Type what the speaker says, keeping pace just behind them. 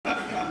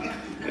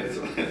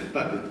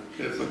But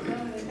it's okay.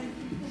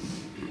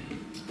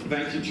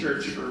 Thank you,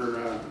 church, for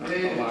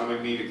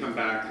allowing me to come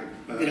back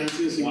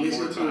one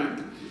more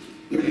time.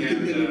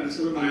 And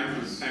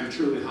I'm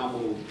truly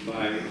humbled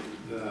by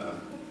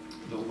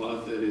the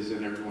love that is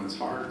in everyone's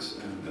hearts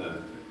and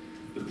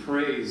the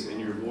praise in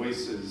your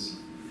voices.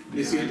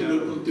 Me siento muy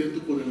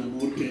contento por el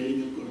amor que hay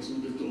en el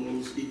corazón de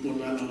todos y por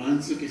la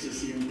alabanza que se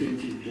siente en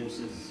sus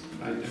voces.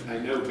 I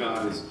know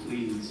God is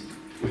pleased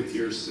with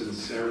your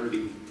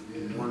sincerity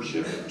in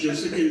worship. Yo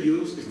sé que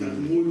Dios está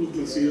muy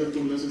complacido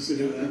con la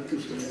sinceridad que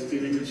ustedes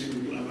tienen en su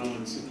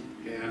alabanza.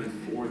 And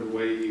for the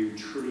way you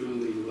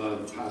truly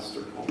love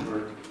Pastor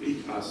Palmer,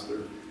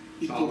 Pastor.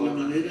 Y por la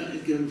manera en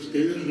que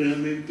ustedes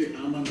realmente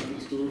aman al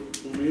Pastor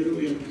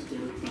Homero y al Pastor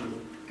Pablo.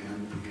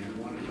 And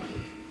one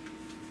another.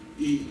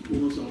 Y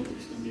unos a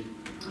otros también.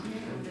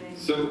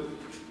 So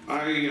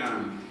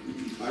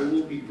I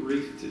will be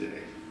brief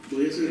today.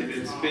 And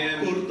it's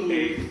been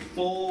a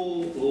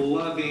full,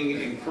 loving,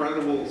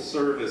 incredible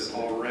service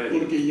already.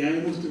 Porque ya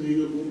hemos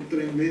tenido un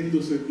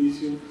tremendo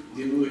servicio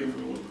lleno de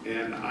amor.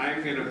 And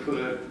I'm going to put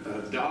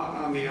a dot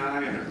on the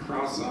I and a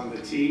cross on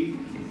the T,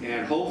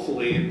 and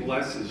hopefully it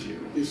blesses you.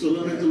 Y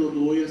solamente lo que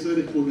voy a hacer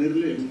es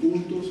ponerle el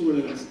punto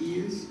sobre las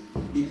I's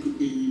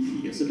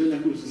y hacerle la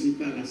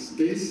crucecita a las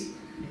T's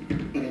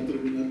para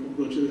terminar con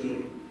broche de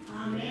oro.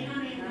 Amén,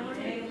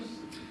 amén.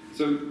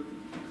 So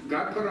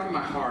God put on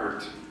my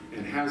heart,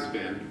 and has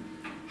been,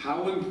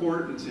 how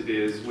important it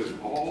is with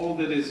all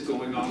that is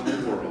going on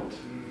in the world.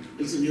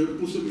 El Señor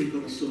puso en mi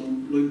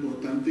corazón lo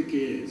importante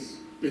que es,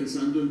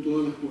 pensando en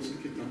todas las cosas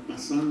que están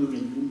pasando en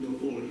el mundo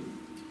hoy.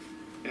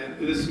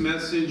 And this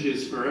message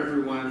is for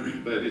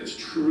everyone, but it's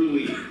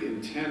truly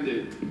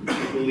intended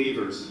for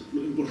believers.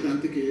 Lo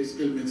importante que es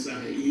el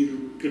mensaje, y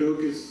creo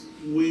que es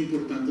muy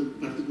importante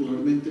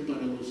particularmente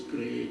para los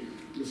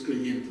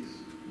creyentes.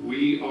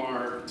 We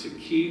are to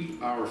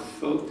keep our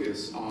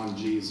focus on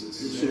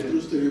Jesus.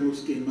 Nosotros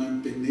tenemos que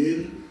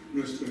mantener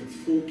nuestro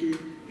enfoque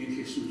en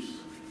Jesús.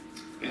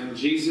 And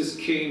Jesus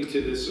came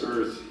to this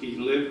earth. He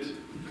lived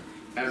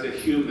as a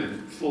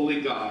human, fully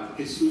God,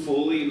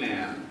 fully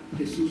man.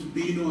 Jesús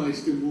vino a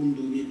este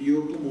mundo,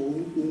 vivió como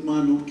un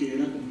humano que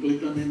era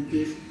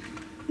completamente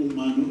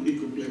humano y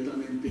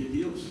completamente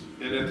Dios.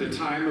 And at the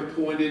time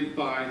appointed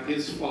by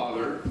his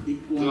Father, y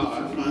cuando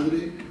God, su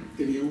padre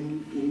tenía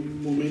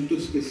un momento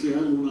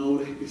especial, una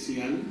hora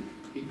especial,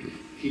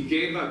 he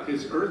gave up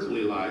his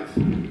earthly life.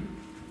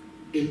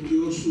 Él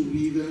dio su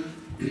vida.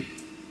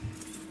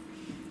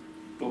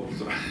 Oh,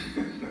 sorry.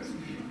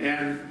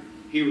 And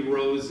he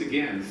rose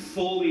again,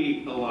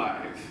 fully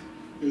alive.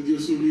 Él dio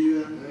su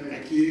vida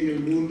aquí en el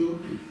mundo,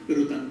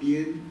 pero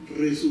también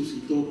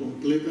resucitó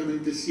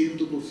completamente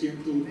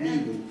 100%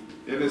 vivo.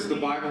 And as the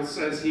Bible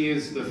says, he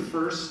is the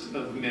first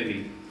of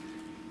many.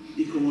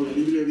 Y como la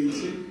Biblia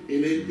dice,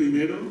 él es el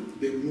primero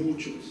de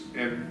muchos.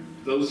 And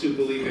those who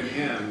believe in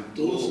him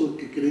will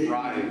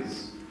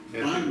rise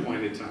at the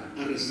appointed time.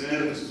 A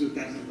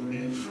resucitarse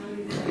también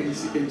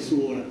en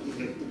su hora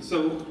correcta.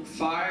 So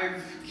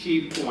 5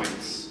 key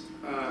points.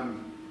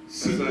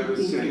 As I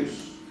was saying,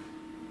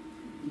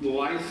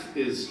 life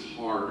is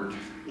hard.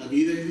 La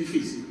vida es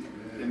difícil.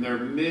 And there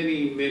are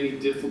many, many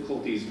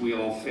difficulties we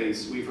all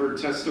face. We've heard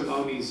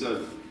testimonies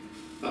of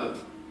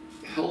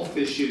health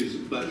issues,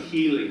 but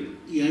healing.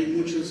 Y hay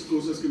muchas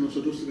cosas que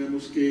nosotros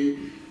tenemos que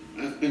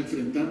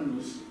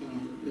enfrentarnos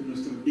en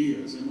nuestras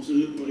vidas. Hemos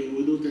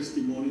oído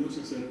testimonios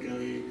acerca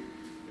de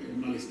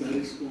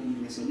malestares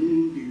con la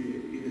salud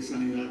y de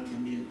sanidad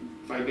también.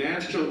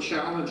 Financial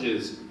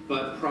challenges,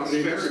 but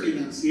prosperity.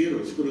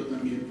 Financieros, pero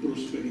también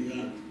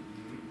prosperidad.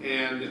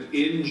 And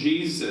in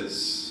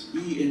Jesus,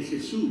 y en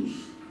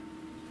Jesús,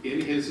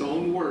 in his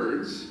own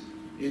words,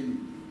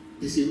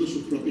 diciendo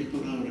sus propias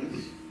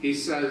palabras, he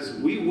says,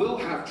 we will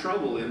have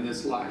trouble in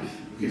this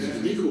life.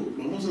 Jesús dijo,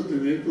 vamos a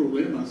tener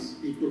problemas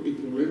y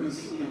problemas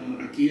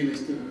aquí en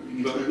esta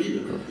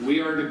vida. We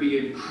are to be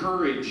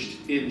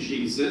encouraged in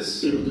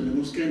Jesus. Pero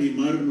tenemos que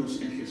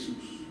animarnos en Jesús.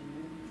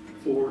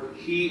 For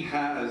he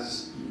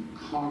has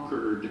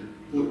conquered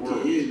the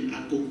world. Porque él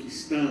ha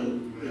conquistado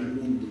el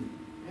mundo.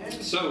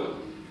 So,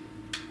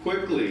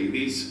 quickly,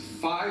 these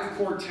 5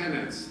 core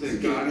tenets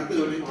that God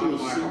put on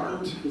my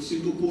heart. Los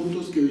 5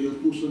 puntos que Dios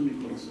puso en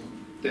mi corazón.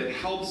 That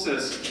helps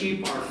us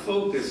keep our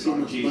focus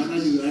on Jesus. Van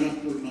a ayudar a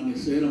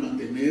permanecer, a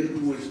mantener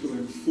nuestro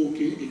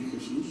enfoque en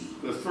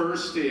Jesús. The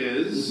first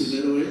is,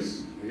 lo primero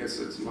es, I guess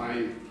it's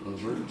my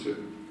turn to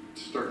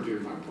start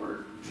doing my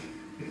part.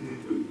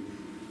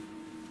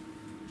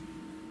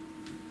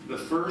 The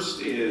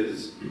first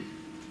is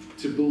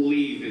to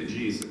believe in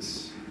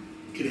Jesus.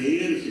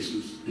 Creer en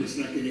Jesús,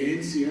 nuestra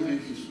creencia en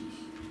Jesús.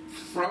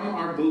 From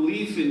our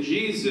belief in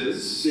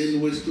Jesus, de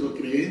nuestra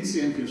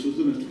creencia en Jesús,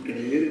 de nuestro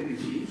creer en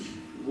Jesús,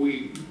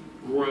 we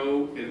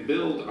grow and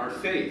build our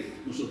faith.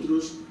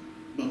 Nosotros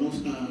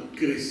vamos a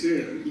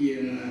crecer y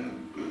a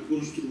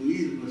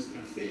construir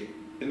nuestra fe.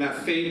 And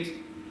that faith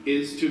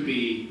is to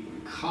be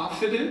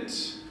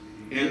confident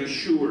and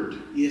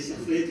assured. Y esa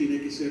fe tiene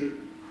que ser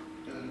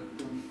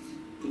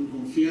con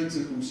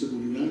confianza, con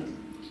seguridad.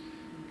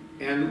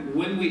 And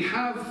when we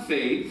have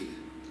faith,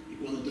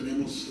 Cuando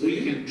tenemos we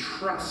fe, can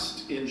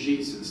trust in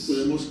Jesus.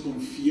 podemos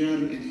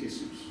confiar en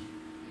Jesús.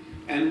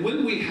 And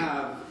when we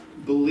have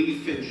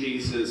belief in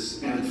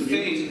Jesus and Cuando tenemos en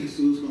faith,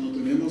 Jesús, cuando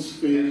tenemos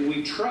fe, and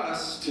we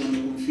trust, cuando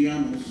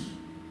confiamos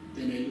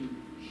en Él,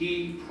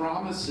 He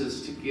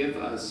promises to give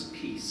us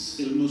peace.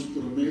 Él nos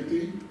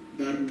promete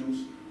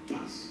darnos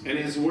paz. And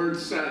His word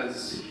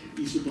says,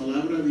 Y su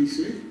palabra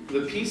dice,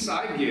 the peace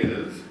I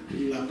give,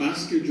 la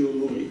paz que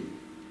yo doy,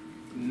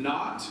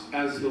 not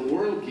as the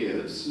world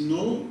gives,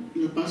 no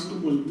la paz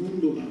como el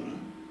mundo la da,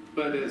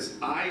 but as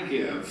I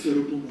give.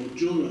 pero como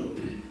yo la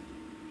doy.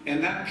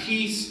 And that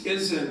peace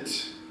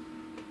isn't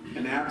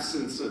an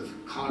absence of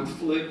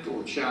conflict or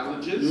No es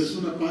challenges,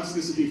 una paz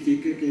que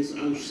significa que es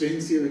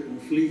ausencia de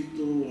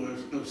conflicto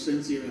o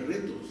ausencia de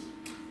retos,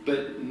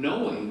 but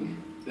knowing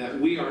that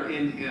we are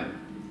in Him.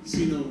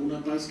 sino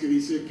una paz que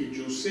dice que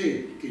yo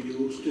sé que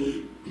yo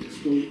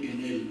estoy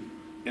en Él.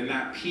 And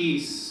that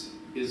peace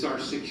is our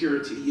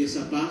security. Y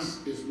esa paz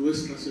es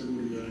nuestra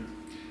seguridad.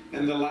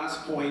 And the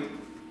last point,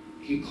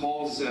 He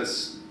calls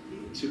us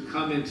to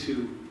come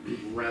into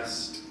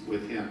rest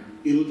with Him.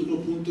 Y el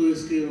último punto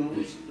es que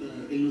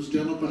Él nos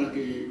llama para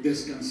que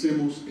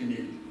descansemos en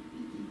Él.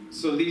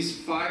 So these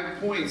 5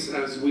 points,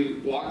 as we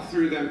walk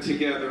through them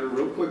together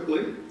real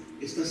quickly,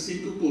 Estas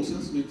 5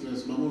 cosas,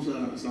 mientras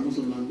estamos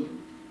hablando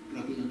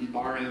rápidamente,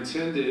 are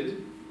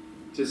intended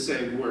to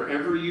say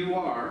wherever you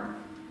are,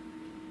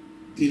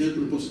 tiene el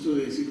propósito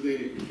de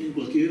decirle en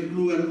cualquier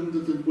lugar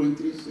donde te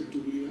encuentres en tu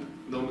vida,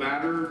 no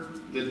matter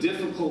the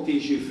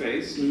difficulties you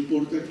face, no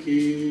importa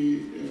qué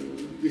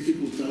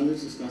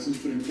dificultades estás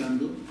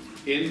enfrentando,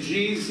 in en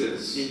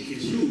Jesus,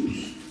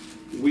 Jesús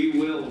we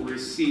will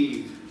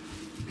receive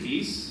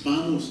peace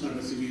vamos a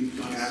recibir and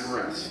paz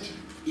rest.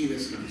 y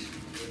descanso.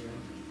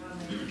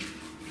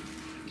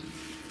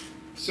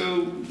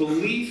 So,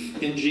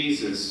 belief in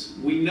Jesus.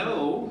 We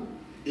know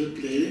El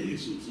creer en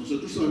Jesús.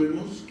 Nosotros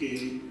sabemos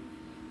que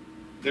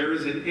there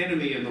is an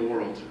enemy in the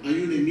world, hay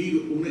un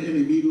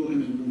enemigo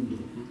en el mundo.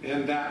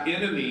 and that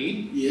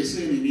enemy, Y ese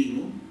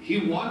enemigo he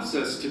wants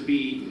us to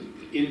be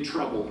in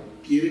trouble.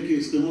 quiere que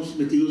estemos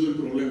metidos en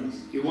problemas.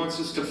 He wants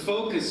us to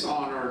focus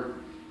on our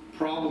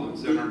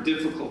problems and our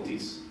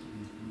difficulties.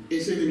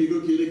 Ese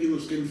enemigo quiere que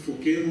nos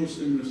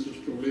enfoquemos en nuestros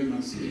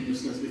problemas, en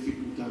nuestras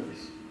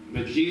dificultades.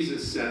 But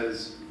Jesus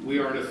says we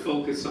are to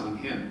focus on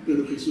Him.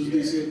 Pero Jesús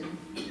dice,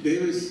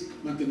 debes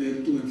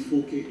mantener tu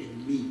enfoque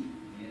en mí.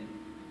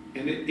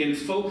 And in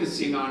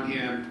focusing on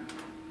Him,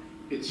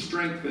 it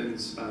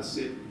strengthens us,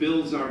 it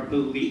builds our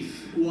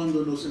belief.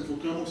 Cuando nos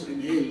enfocamos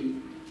en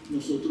Él,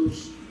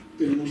 nosotros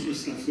tenemos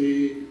nuestra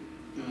fe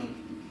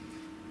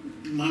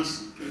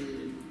más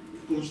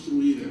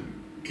construida,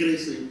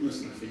 crece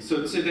nuestra fe.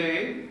 So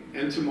today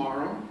and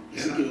tomorrow,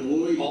 Así que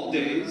hoy, and all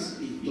days,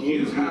 y todos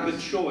you los have a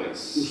días,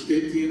 choice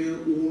usted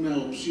tiene una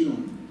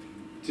opción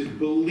to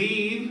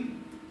believe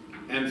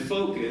and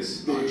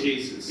focus on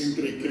Jesus.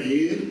 entre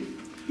creer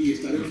y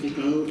estar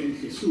enfocado en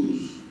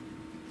Jesús.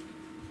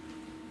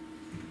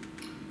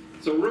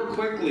 So real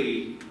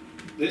quickly,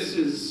 this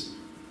is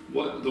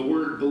what the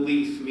word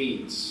belief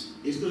means.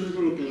 Esto es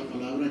lo que la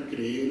palabra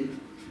creer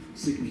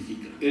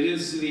significa. It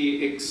is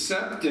the Es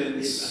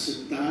acceptance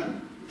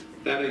aceptar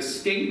that a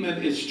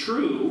statement is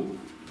true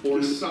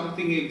or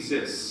something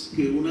exists.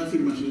 que una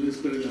afirmación es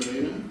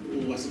verdadera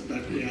o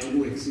aceptar que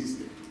algo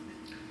existe.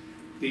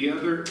 The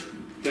other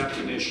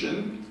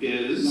definition La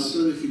is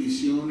otra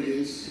definición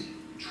es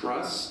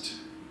trust,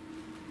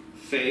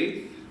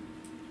 faith,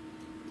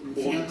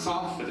 or confianza,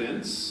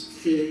 confidence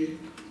fe,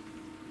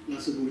 la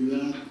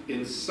seguridad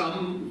in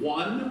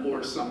someone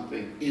or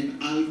something. en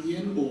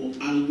alguien o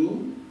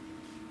algo.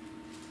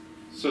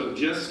 So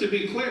just to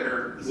be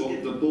clear,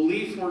 well, the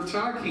belief we're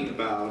talking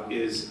about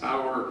is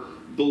our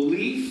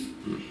belief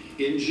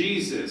in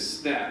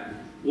Jesus, that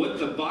what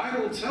the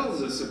Bible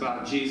tells us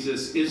about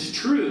Jesus is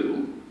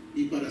true.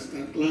 Y para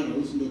estar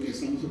claros, de lo que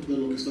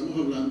estamos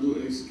hablando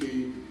es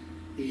que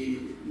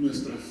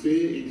nuestra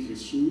fe en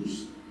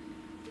Jesús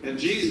And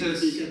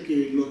Jesus, significa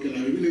que lo que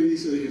la Biblia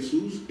dice de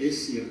Jesús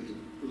es cierto.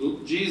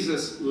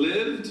 Jesus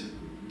lived,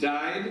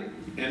 died,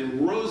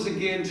 and rose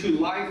again to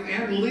life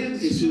and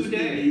lives Jesús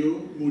today.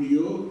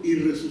 murió y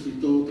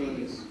resucitó otra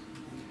vez.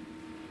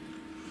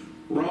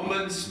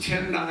 Romans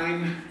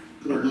 10:9,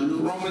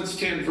 Romans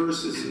 10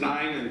 verses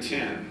 9 and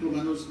 10.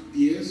 Romanos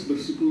 10,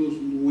 versículos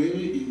 9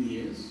 y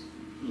 10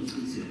 nos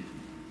dice.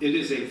 It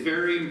is a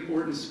very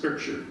important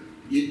scripture.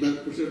 Y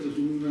por cierto, es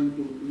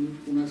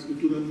una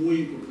escritura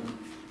muy importante.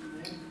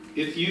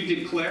 If you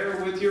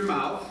declare with your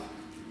mouth,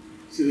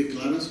 Si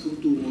declaras con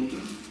tu boca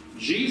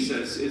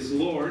Jesus is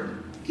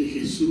Lord, que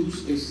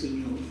Jesús es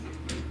Señor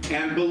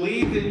and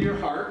believe in your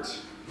heart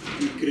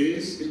y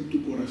crees en tu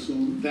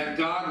corazón that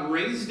God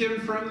raised him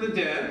from the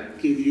dead,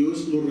 que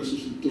Dios lo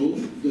resucitó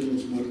de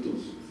los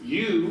muertos,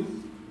 you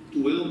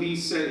will be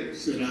saved.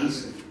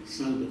 serás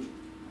salvo.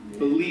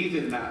 Believe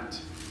in that.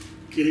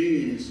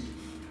 Cree en eso.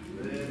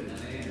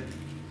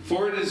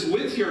 For it is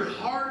with your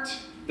heart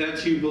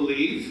that you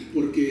believe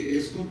Porque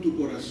es con tu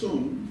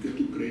corazón que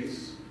tú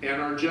crees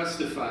and are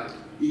justified.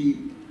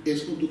 y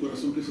Es con tu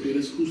corazón que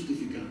eres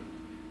justificado.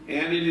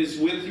 And it is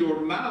with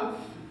your mouth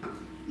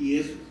Y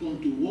es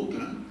con tu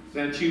boca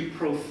that you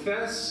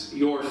profess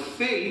your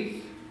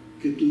faith,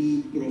 que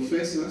tú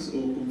profesas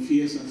o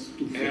confiesas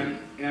tu fe.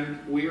 and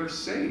we are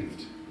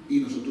saved. Y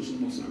nosotros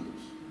somos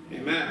salvos.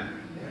 Amen.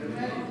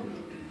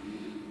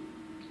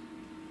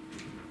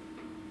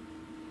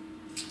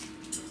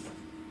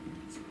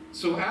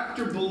 So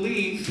after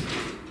belief,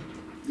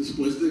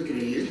 Después de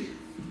creer,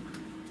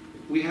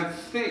 we have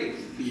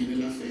faith. viene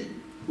la fe.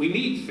 We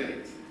need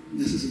faith.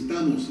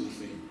 Necesitamos la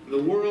fe.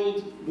 The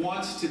world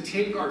wants to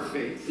take our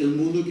faith. El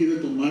mundo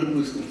quiere tomar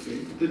nuestra fe.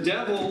 The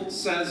devil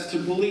says to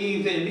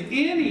believe in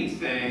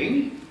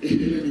anything, El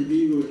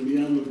enemigo, el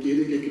diablo,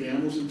 quiere que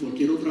creamos en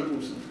cualquier otra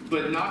cosa,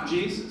 but not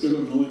Jesus.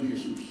 pero no en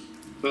Jesús.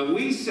 But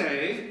we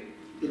say,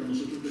 Pero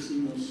nosotros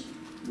decimos,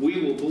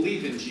 we will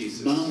believe in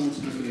Jesus. vamos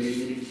a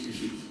creer en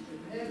Jesús.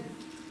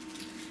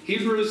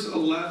 Hebrews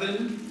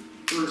 11,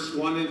 verse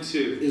 1 and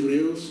 2.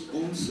 Hebreos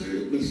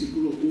 11,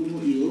 versículo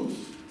 1 y 2.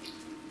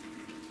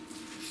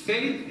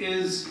 Faith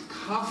is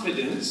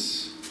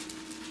confidence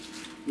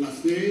La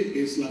fe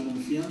es la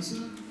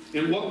confianza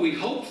in what we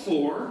hope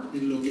for,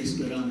 en lo que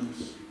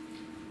esperamos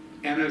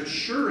and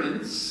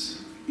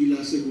assurance y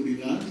la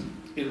seguridad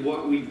in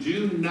what we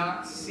do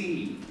not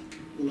see.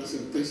 o la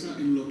certeza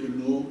en lo que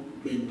no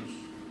vemos.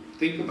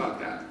 Think about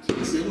that.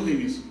 Pensemos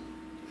en eso.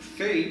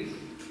 Faith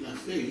La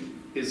fe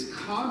is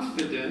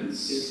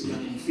confidence es la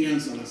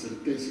confianza, la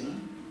certeza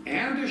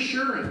and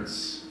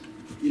assurance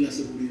y la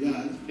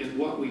seguridad in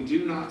what we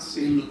do not en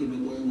see. lo que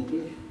no podemos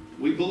ver.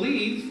 We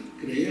believe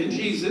in Creemos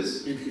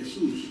Jesus, en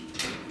Jesús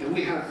and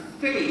we have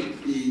faith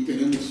y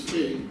tenemos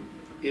fe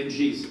in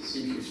Jesus.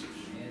 en Jesús.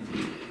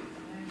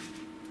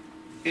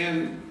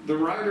 And the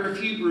writer of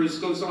Hebrews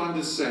goes on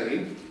to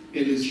say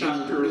El in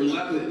chapter el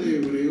autor 11,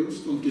 de Hebreos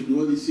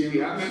continúa if diciendo,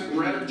 you haven't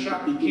read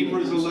capítulo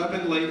Hebrews 11,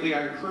 11 lately,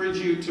 I encourage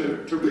you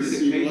to read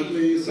Si it no has maybe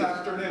leído- this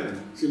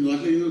afternoon. Si no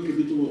has leído el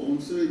capítulo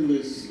 11,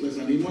 les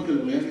animo a que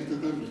lo lean esta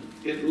tarde.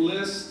 It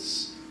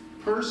lists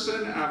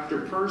person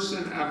after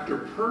person after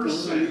Una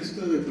person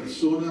lista de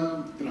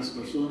persona tras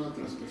persona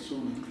tras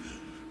persona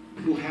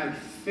who had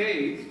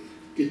faith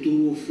que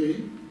tuvo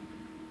fe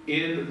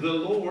in the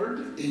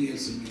Lord, en el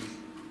Señor,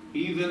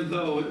 even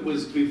though it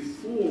was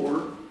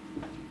before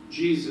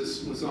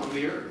Jesus was on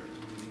the earth.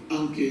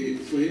 aunque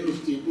fue en los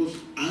tiempos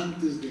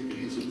antes de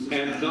que Jesús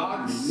And estaba God en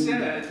el mundo.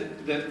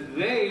 said that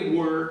they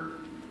were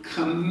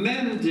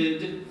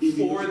commended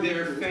for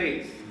their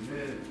faith.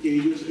 Que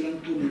ellos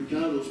eran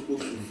comentados por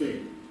su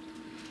fe.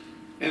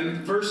 And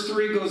verse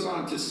 3 goes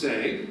on to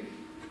say,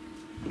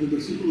 El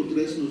versículo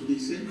 3 nos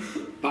dice,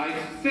 by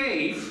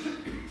faith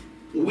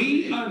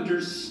we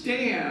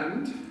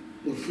understand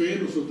por fe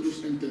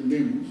nosotros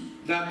entendemos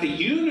that the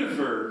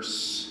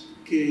universe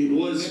que el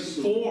was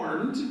universo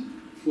formed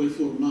fue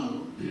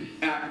formado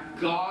at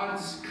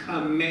God's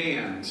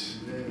command,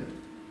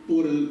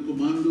 por el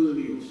comando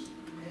de Dios,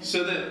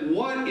 so that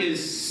what is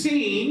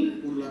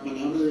seen por la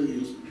palabra de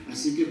Dios.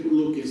 Así que por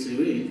lo que se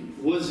ve,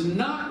 was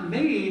not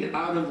made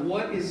out of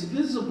what is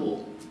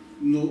visible.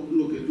 no,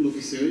 lo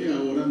que se ve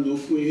ahora no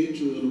fue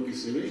hecho de lo que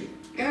se ve.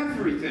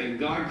 Everything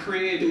God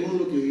created Todo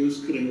lo que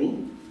Dios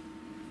creó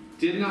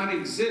did not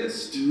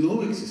exist no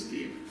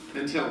existía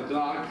until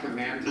God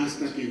commanded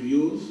hasta it. que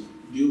Dios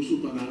dio su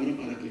palabra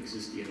para que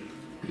existiera.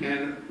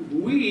 And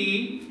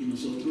we Y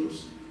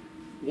nosotros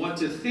want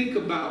to think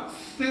about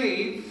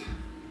faith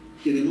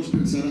queremos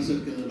pensar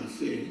acerca de la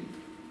fe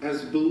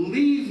as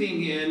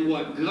believing in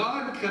what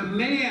God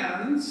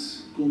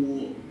commands,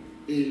 como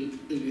el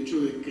hecho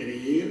de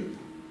creer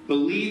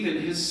believe in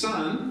His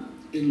Son,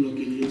 en lo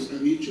que Dios ha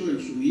dicho en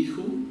su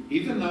Hijo,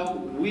 even though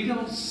we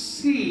don't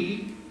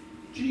see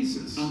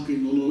Jesus. aunque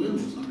no lo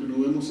vemos, aunque no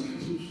vemos a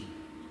Jesús.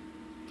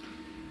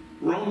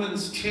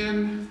 Romans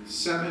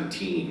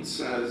 10:17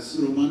 says,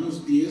 Romanos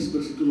 10,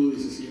 versículo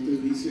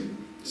 17 dice,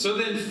 so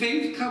then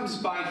faith comes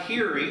by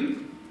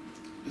hearing,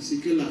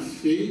 así que la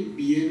fe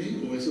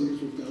viene o es el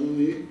resultado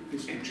de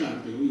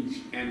escuchar, de oír,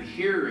 and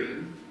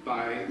hearing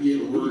by Y the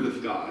el Word oír.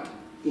 of God.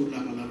 por la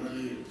palabra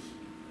de Dios.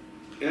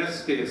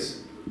 Esta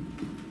es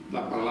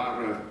la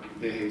palabra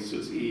de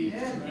Jesús y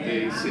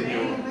del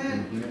Señor.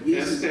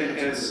 Esta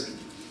es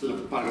la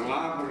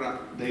palabra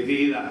de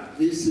vida.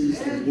 This is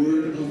the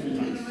word of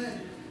life.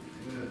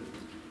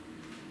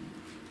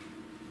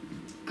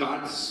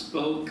 God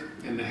spoke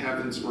and the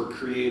heavens were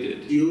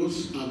created.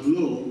 Dios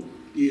habló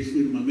y el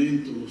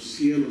firmamento, los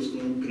cielos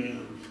fueron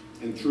creados.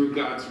 And through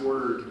God's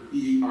word,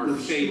 Y our por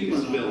su faith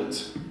is palabra,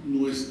 built.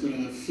 nuestra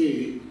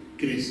fe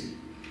crece.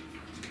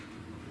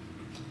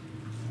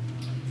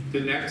 The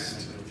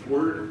next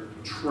word,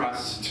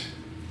 trust.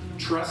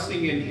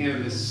 Trusting in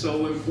Him is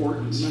so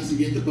important. La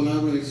siguiente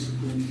palabra es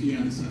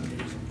confianza.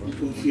 Y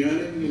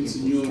confiar en el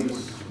Señor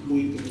es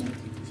muy importante.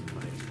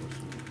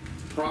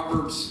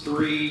 Proverbs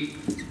 3,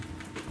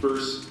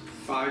 verse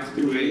 5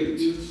 through 8.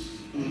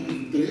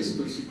 Proverbios 3,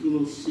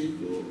 versículos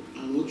 5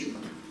 al 8.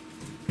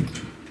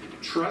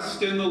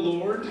 Trust in the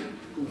Lord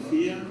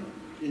Confía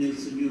en el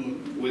Señor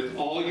with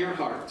all your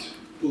heart,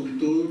 con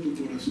todo tu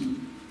corazón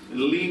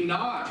Lean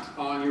not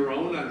on your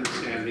own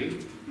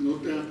understanding. No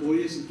te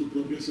apoyes en tu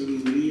propia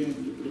sabiduría, en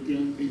tu propio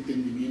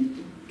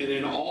entendimiento. And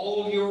in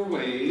all your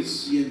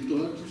ways, Y en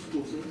todas tus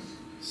cosas,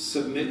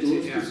 submit en to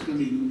todos him. tus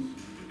caminos,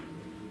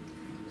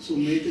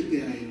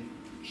 sométete a Él.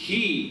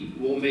 He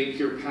will make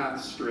your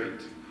path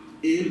straight.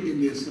 Él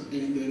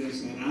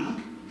enderezará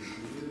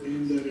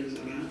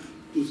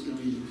tus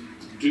caminos.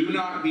 Do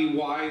not be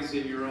wise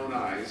in your own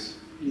eyes.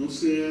 No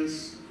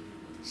seas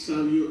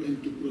sabio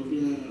en tu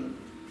propia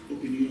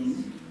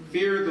opinión.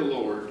 Fear the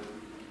Lord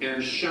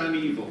and shun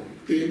evil.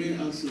 Teme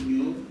al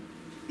Señor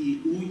y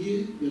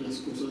huye de las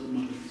cosas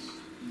malas.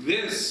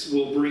 This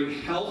will bring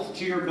health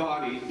to your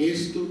body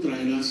Esto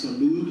traerá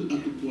salud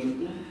a tu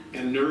cuerpo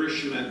and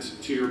nourishment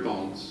to your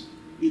bones.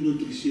 y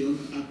nutrición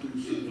a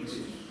tus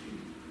huesos.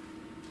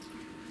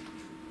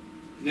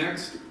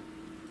 Next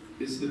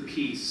is the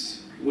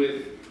peace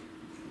with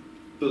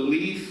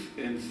belief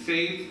and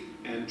faith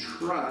and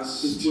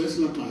trust. Después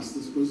la paz,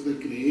 después de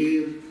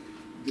creer,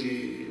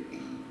 de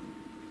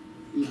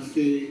la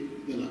fe,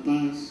 de la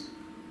paz,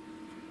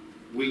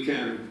 We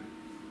can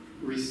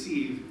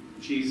receive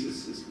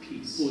Jesus'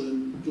 peace.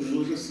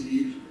 podemos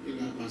recibir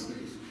la paz de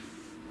Jesús.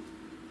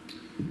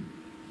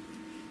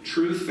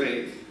 True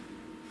faith,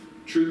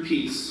 true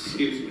peace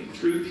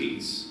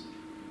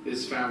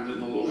is found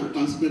in the La Lord.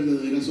 paz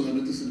verdadera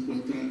solamente se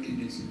encuentra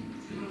en el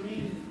Señor.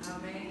 Amén.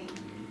 Amén.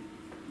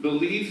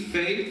 Belief,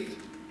 faith,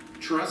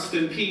 trust,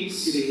 and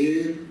peace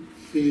Creer,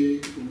 fe,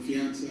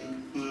 confianza,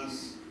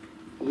 paz,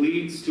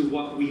 leads to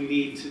what we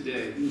need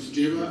today. nos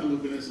lleva a lo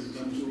que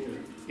necesitamos hoy.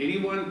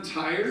 Anyone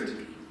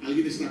tired?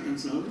 ¿Alguien está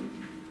cansado?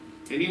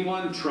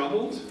 Anyone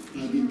troubled?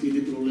 ¿Alguien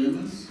tiene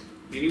problemas?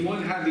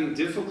 Anyone having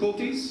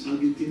difficulties?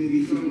 ¿Alguien tiene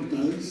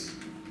dificultades?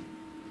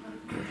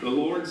 The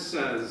Lord El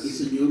says,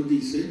 Señor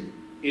dice,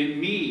 in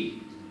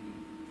me,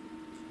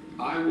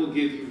 I will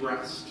give you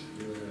rest.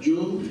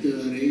 yo te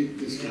daré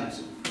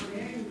descanso.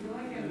 Amén.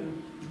 Gloria.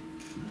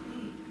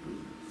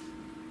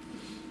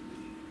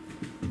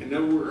 I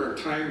know our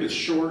time is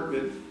short,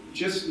 but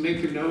just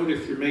make a note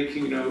if you're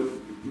making a note.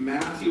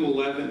 Matthew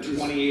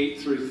 11:28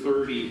 through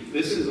 30.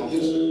 This is a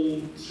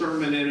whole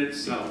sermon in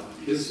itself.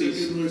 Yo sé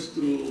que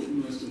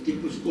nuestro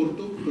tiempo es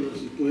corto, pero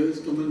si puedes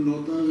tomar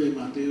nota de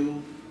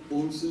Mateo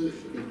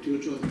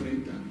 11:28 al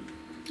 30.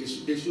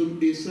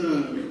 Esa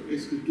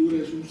escritura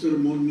es un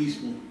sermón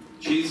mismo.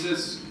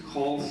 Jesus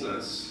calls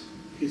us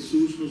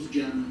Jesús nos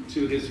llama.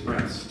 to his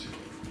rest.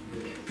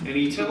 And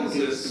he para tells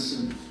que us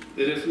descansemos.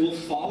 that if we'll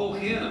follow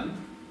him,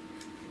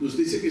 Nos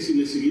dice que si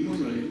le seguimos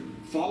a Él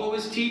follow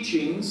his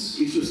teachings,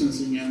 y sus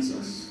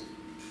enseñanzas,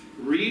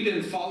 read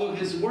and follow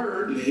his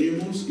word,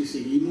 leemos y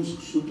seguimos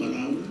su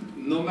palabra,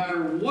 no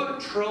matter what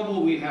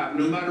trouble we have,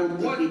 no matter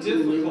importa what qué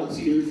problemas,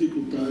 difficulty, qué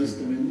dificultades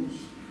tenemos,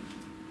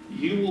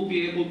 you will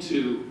be able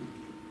to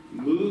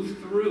move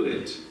through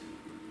it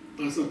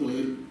vas a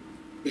poder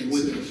vencer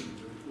with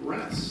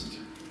rest.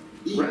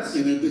 y rest.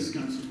 tener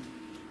descanso.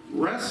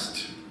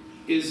 Rest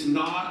is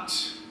not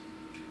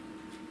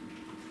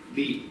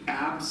the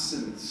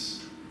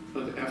absence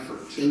of effort.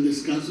 El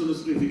descanso no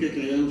significa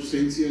que haya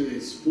ausencia de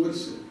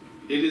esfuerzo,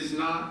 It is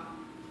not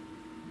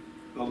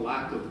a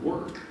lack of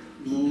work,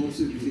 no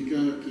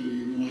significa que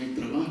no hay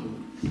trabajo,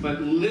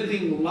 but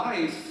living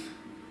life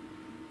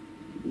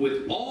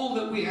with all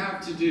that we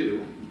have to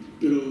do,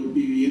 pero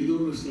viviendo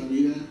nuestra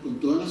vida con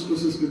todas las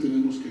cosas que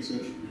tenemos que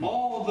hacer,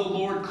 all the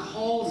Lord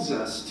calls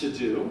us to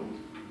do,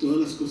 todas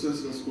las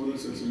cosas las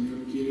cuales el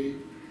Señor quiere,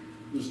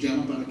 nos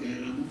llama para que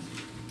hagamos,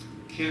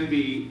 can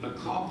be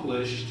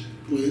accomplished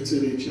pueden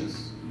ser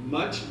hechas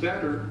much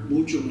better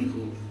mucho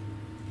mejor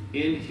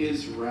in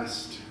His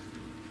rest.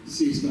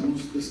 si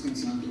estamos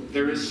descansando.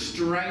 There is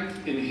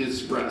strength in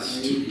His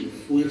rest. Hay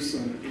fuerza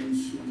en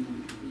su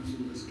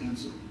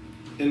descanso.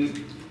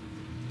 And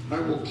I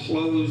will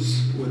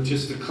close with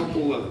just a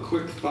couple of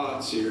quick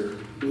thoughts here.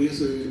 Voy a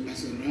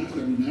cerrar,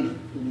 terminar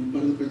con un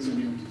par de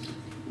pensamientos.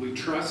 We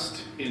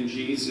trust in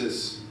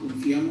Jesus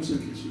Confiamos en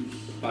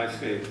Jesús by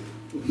faith.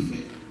 por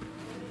fe.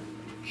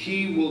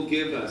 He will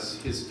give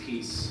us His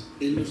peace.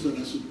 Él nos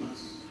dará su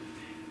paz.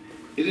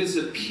 It is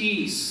a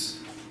peace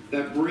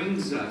that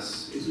brings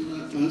us Es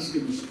una paz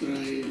que nos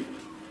trae,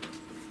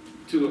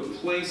 to a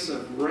place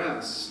of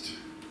rest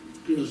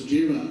que nos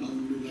lleva a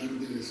un lugar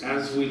de descanso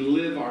as we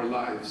live our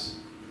lives.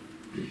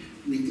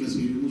 mientras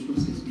vivimos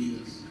nuestras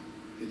vidas.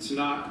 It's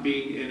not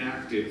being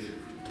inactive.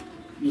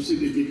 No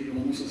significa que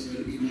vamos a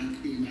ser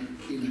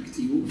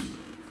inactivos.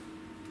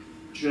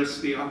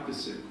 Just the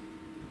opposite.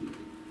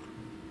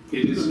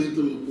 It is, Completamente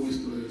lo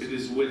opuesto de it eso.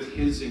 is with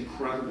His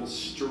incredible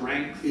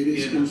strength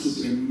Eres in con su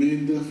us.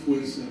 tremenda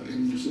fuerza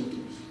en nosotros.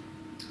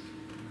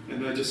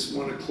 And I just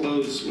want to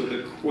close with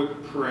a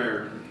quick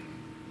prayer.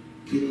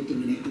 Quiero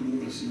terminar con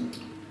una oración.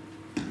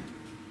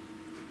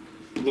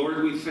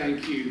 Lord, we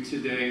thank you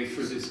today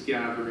for this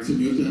gathering.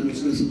 Señor, te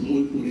damos gracias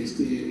hoy por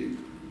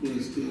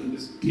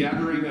This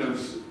gathering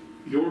of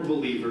your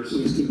believers. por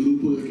este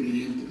grupo de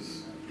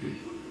creyentes.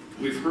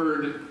 We've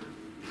heard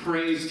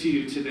praise to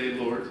you today,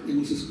 Lord.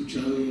 Hemos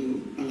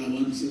escuchado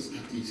alabanzas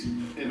a ti,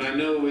 Señor. And I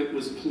know it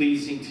was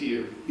pleasing to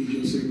you. Y yo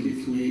sé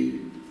que fue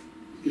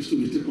que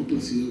estuviste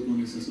complacido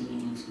con esas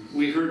alabanzas.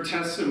 We heard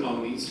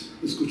testimonies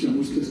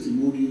Escuchamos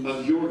testimonios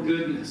of your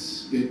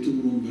goodness, de tu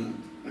bondad,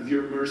 of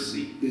your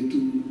mercy, de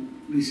tu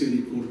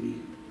misericordia,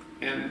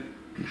 and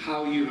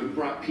how you have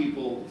brought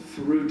people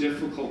through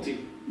difficulty.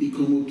 y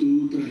cómo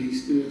tú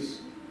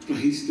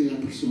trajiste a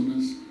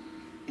personas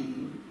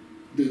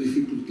de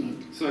dificultad,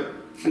 So I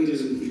fuera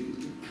just de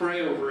dificultad.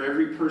 pray over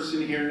every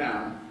person here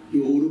now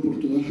Yo oro por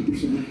todas las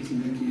personas que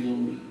están aquí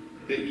ahora,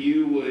 that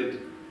you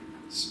would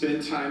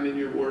spend time in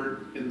your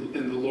word, in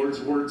the Lord's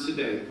word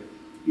today,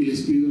 y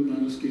les pido,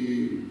 hermanos,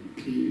 que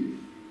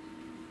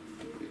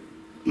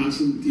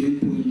pasen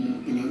tiempo en la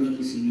palabra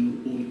del Señor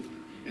hoy,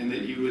 and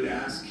that you would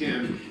ask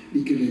Him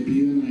y que le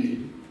pidan a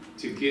Él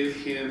to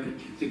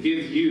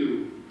give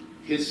you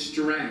His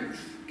strength,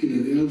 que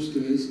le dé a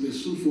ustedes de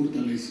su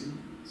fortaleza,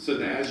 so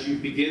that as you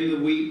begin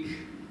the week,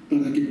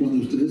 para que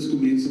cuando ustedes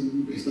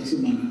comiencen esta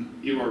semana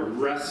you are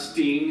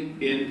resting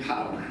in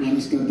power. van a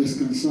estar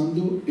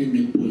descansando en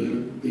el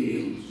poder de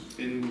Él.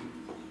 And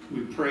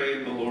we pray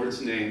in the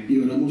Lord's name. Y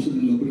oramos en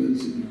el nombre del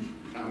Señor.